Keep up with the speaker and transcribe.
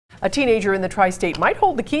A teenager in the tri-state might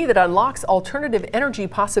hold the key that unlocks alternative energy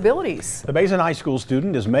possibilities. The Mason High School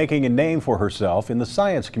student is making a name for herself in the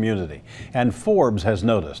science community, and Forbes has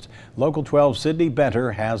noticed. Local 12's Sydney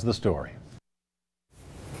Benter has the story.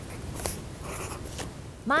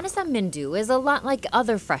 Maanasa Mindu is a lot like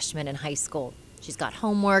other freshmen in high school. She's got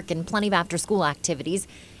homework and plenty of after-school activities,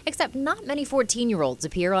 except not many 14-year-olds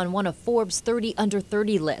appear on one of Forbes' 30 under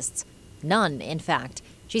 30 lists. None, in fact.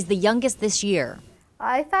 She's the youngest this year.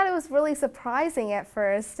 I thought it was really surprising at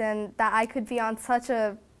first, and that I could be on such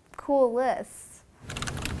a cool list.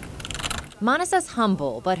 Maanasa's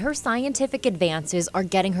humble, but her scientific advances are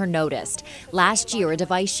getting her noticed. Last year, a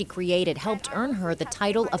device she created helped earn her the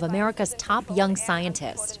title of America's top young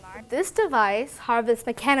scientist. This device harvests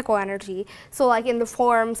mechanical energy, so like in the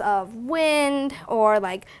forms of wind or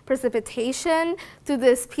like precipitation through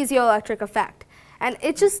this piezoelectric effect. And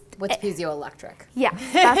it just... What's piezoelectric? Yeah,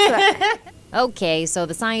 that's it. Okay, so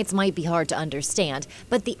the science might be hard to understand,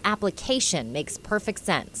 but the application makes perfect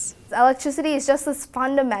sense. Electricity is just this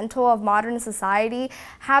fundamental of modern society.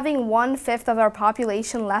 Having 1/5 of our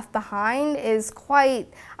population left behind is quite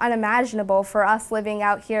unimaginable for us living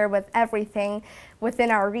out here with everything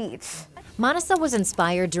within our reach. Maanasa was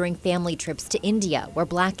inspired during family trips to India, where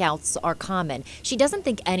blackouts are common. She doesn't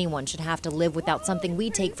think anyone should have to live without something we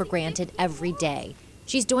take for granted every day.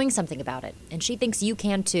 She's doing something about it, and she thinks you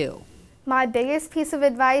can too. My biggest piece of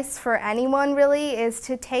advice for anyone really is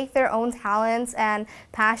to take their own talents and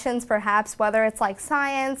passions, perhaps whether it's like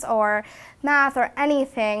science or math or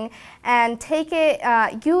anything, and take it,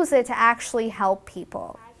 use it to actually help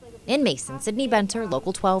people. In Mason, Sydney Benter,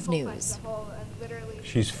 Local 12 News.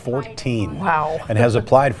 She's 14. Wow. And has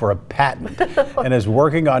applied for a patent and is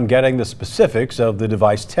working on getting the specifics of the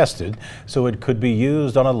device tested so it could be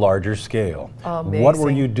used on a larger scale. Amazing. What were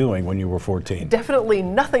you doing when you were 14? Definitely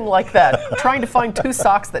nothing like that. Trying to find two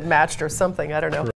socks that matched or something, I don't know.